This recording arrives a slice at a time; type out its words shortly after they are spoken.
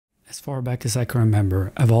As far back as I can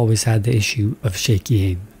remember, I've always had the issue of shaky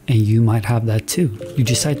aim, and you might have that too. You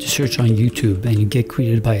decide to search on YouTube and you get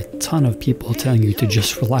greeted by a ton of people telling you to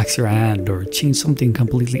just relax your hand or change something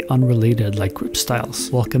completely unrelated like grip styles.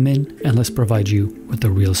 Welcome in and let's provide you with the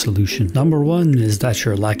real solution. Number one is that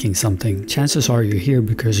you're lacking something. Chances are you're here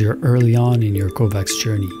because you're early on in your Kovaaks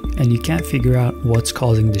journey and you can't figure out what's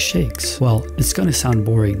causing the shakes. Well, it's gonna sound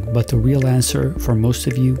boring, but the real answer for most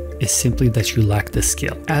of you is simply that you lack the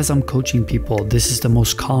skill. As I'm coaching people, this is the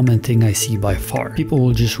most common thing I see by far. People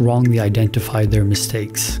will just wrongly identify their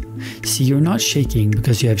mistakes. See, you're not shaking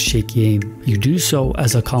because you have shaky aim. You do so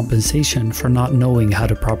as a compensation for not knowing how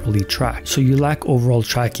to properly track. So you lack overall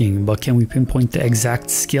tracking, but can we pinpoint the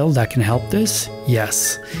exact skill that can help this?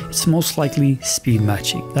 Yes, it's most likely speed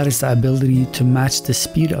matching. That is the ability to match the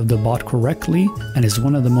speed of the bot correctly and is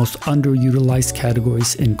one of the most underutilized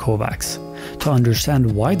categories in Kovaaks. To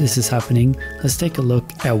understand why this is happening, let's take a look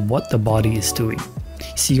at what the body is doing.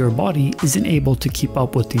 See, your body isn't able to keep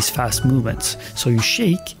up with these fast movements, so you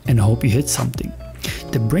shake and hope you hit something.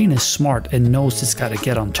 The brain is smart and knows it's gotta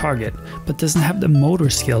get on target, but doesn't have the motor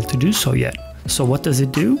skill to do so yet. So what does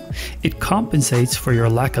it do? It compensates for your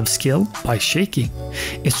lack of skill by shaking.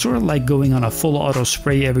 It's sort of like going on a full auto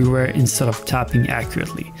spray everywhere instead of tapping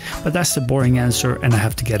accurately. But that's the boring answer and I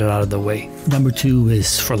have to get it out of the way. Number two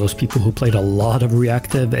is for those people who played a lot of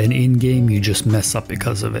reactive and in-game you just mess up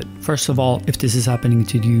because of it. First of all, if this is happening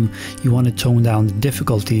to you, you want to tone down the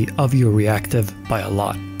difficulty of your reactive by a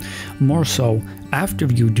lot. More so, after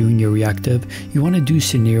you're doing your reactive, you want to do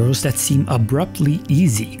scenarios that seem abruptly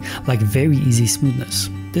easy, like very easy smoothness.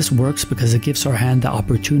 This works because it gives our hand the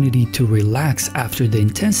opportunity to relax after the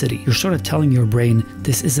intensity. You're sort of telling your brain,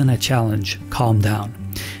 this isn't a challenge, calm down.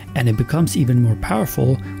 And it becomes even more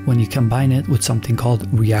powerful when you combine it with something called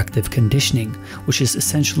reactive conditioning, which is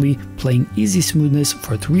essentially playing easy smoothness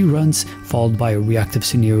for 3 runs followed by a reactive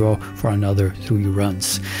scenario for another 3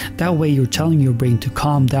 runs. That way you're telling your brain to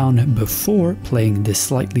calm down before playing this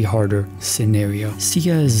slightly harder scenario.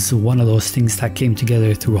 SIA is one of those things that came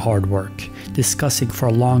together through hard work, discussing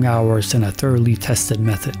for long hours in a thoroughly tested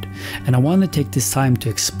method. And I want to take this time to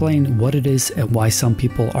explain what it is and why some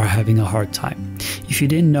people are having a hard time. If you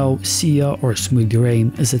didn't know, SIA or Smooth Your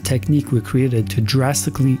Aim is a technique we created to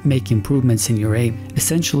drastically make improvements in your aim.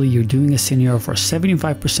 Essentially, you're doing a scenario for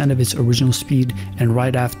 75% of its original speed and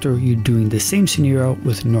right after you're doing the same scenario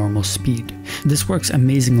with normal speed. This works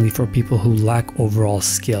amazingly for people who lack overall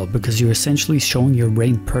skill because you're essentially showing your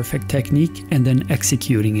brain perfect technique and then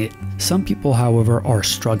executing it. Some people, however, are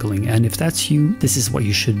struggling, and if that's you, this is what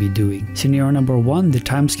you should be doing. Scenario number 1, the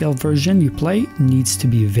timescale version you play, needs to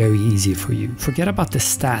be very easy for you. Forget about the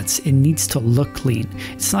stats, it needs to look clean.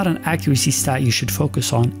 It's not an accuracy stat you should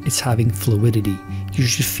focus on, it's having fluidity. You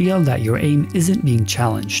should feel that your aim isn't being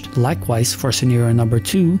challenged. Likewise, for scenario number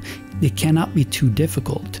 2, it cannot be too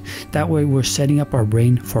difficult. That way we're setting up our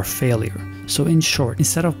brain for failure. So in short,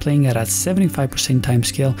 instead of playing it at 75%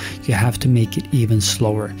 timescale, you have to make it even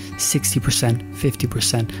slower, 60%,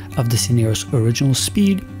 50% of the scenario's original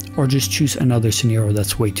speed, or just choose another scenario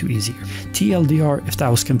that's way too easier. TLDR, if that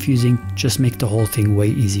was confusing, just make the whole thing way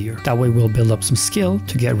easier. That way we'll build up some skill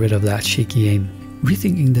to get rid of that shaky aim.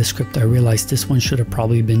 Rethinking the script, I realized this one should have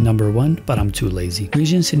probably been number 1, but I'm too lazy.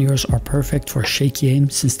 Region scenarios are perfect for shaky aim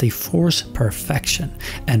since they force perfection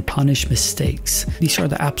and punish mistakes. These are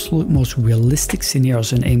the absolute most realistic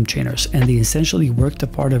scenarios in aim trainers, and they essentially work the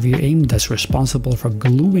part of your aim that's responsible for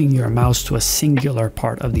gluing your mouse to a singular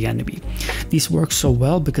part of the enemy. These work so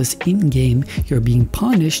well because in-game you're being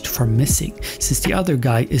punished for missing, since the other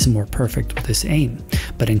guy is more perfect with his aim.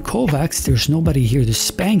 But in Kovaaks, there's nobody here to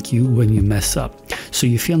spank you when you mess up. So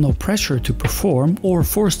you feel no pressure to perform or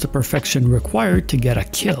force the perfection required to get a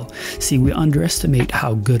kill. See, we underestimate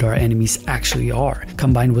how good our enemies actually are.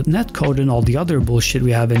 Combined with netcode and all the other bullshit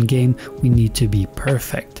we have in game, we need to be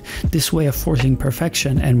perfect. This way of forcing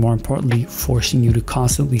perfection, and more importantly forcing you to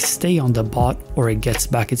constantly stay on the bot or it gets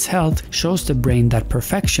back its health, shows the brain that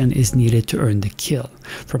perfection is needed to earn the kill.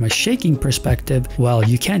 From a shaking perspective, well,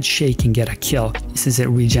 you can't shake and get a kill since it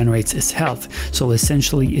regenerates its health, so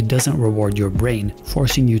essentially it doesn't reward your brain,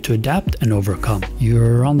 forcing you to adapt and overcome.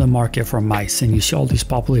 You're on the market for mice and you see all these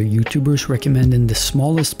popular YouTubers recommending the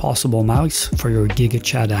smallest possible mouse for your Giga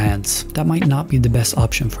Chad hands. That might not be the best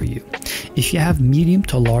option for you. If you have medium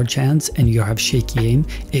to large hands and you have shaky aim,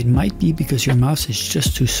 it might be because your mouse is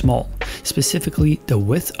just too small, specifically the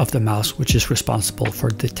width of the mouse, which is responsible for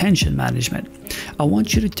the tension management. I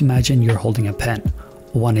want you to imagine you're holding a pen.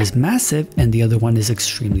 One is massive and the other one is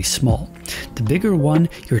extremely small. The bigger one,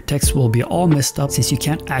 your text will be all messed up since you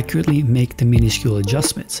can't accurately make the minuscule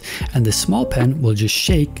adjustments, and the small pen will just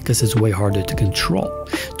shake because it's way harder to control.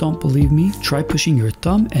 Don't believe me? Try pushing your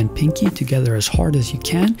thumb and pinky together as hard as you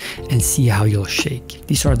can and see how you'll shake.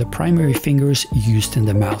 These are the primary fingers used in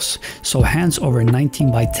the mouse, so hands over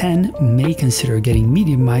 19 by 10 may consider getting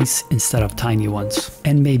medium mice instead of tiny ones,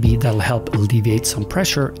 and maybe that'll help alleviate some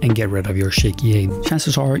pressure and get rid of your shaky aim.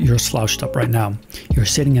 Chances are you're slouched up right now. You're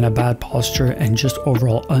sitting in a bad posture and just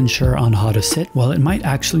overall unsure on how to sit. Well, it might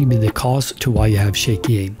actually be the cause to why you have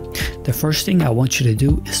shaky aim. The first thing I want you to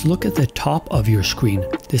do is look at the top of your screen.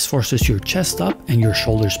 This forces your chest up and your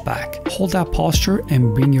shoulders back. Hold that posture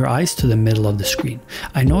and bring your eyes to the middle of the screen.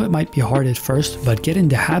 I know it might be hard at first, but get in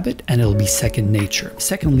the habit and it'll be second nature.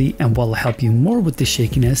 Secondly, and what will help you more with the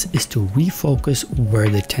shakiness, is to refocus where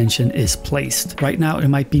the tension is placed. Right now it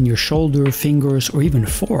might be in your shoulder, fingers, or even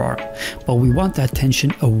forearm, but we want that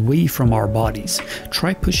tension away from our bodies.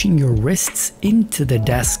 Try pushing your wrists into the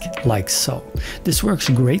desk like so. This works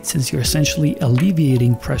great since you're essentially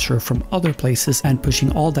alleviating pressure from other places and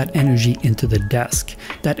pushing all that energy into the desk.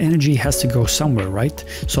 That energy has to go somewhere, right?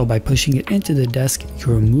 So by pushing it into the desk,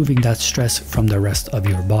 you're removing that stress from the rest of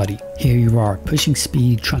your body. Here you are, pushing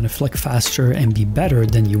speed, trying to flick faster and be better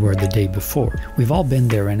than you were the day before. We've all been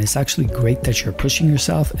there, and it's actually great that you're pushing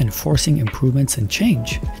yourself and forcing improvements and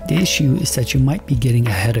change. The issue is that you might be getting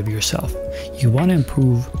ahead of yourself. You want to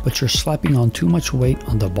improve, but you're slapping on too much weight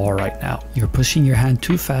on the bar right now. You're pushing your hand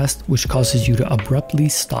too fast, which causes you to abruptly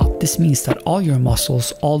stop. This means that all your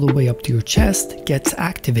muscles all the way up to your chest gets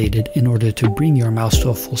activated in order to bring your mouse to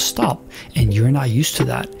a full stop, and you're not used to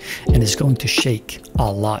that, and it's going to shake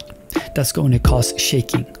a lot. That's going to cause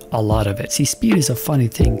shaking, a lot of it. See, speed is a funny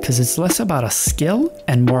thing because it's less about a skill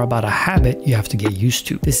and more about a habit you have to get used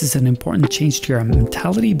to. This is an important change to your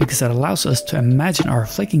mentality because it allows us to imagine our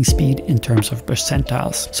flicking speed in terms of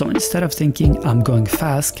percentiles. So instead of thinking I'm going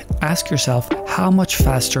fast, ask yourself how much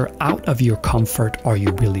faster out of your comfort are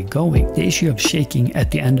you really going? The issue of shaking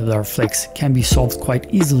at the end of our flicks can be solved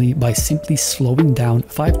quite easily by simply slowing down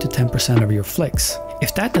 5 to 10% of your flicks.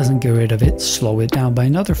 If that doesn't get rid of it, slow it down by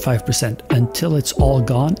another 5% until it's all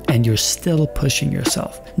gone and you're still pushing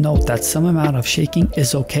yourself. Note that some amount of shaking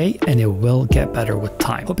is okay and it will get better with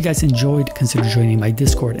time. Hope you guys enjoyed. Consider joining my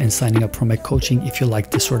Discord and signing up for my coaching if you like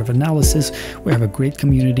this sort of analysis. We have a great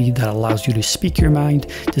community that allows you to speak your mind,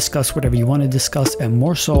 discuss whatever you want to discuss, and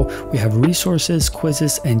more so, we have resources,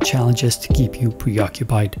 quizzes, and challenges to keep you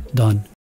preoccupied. Done.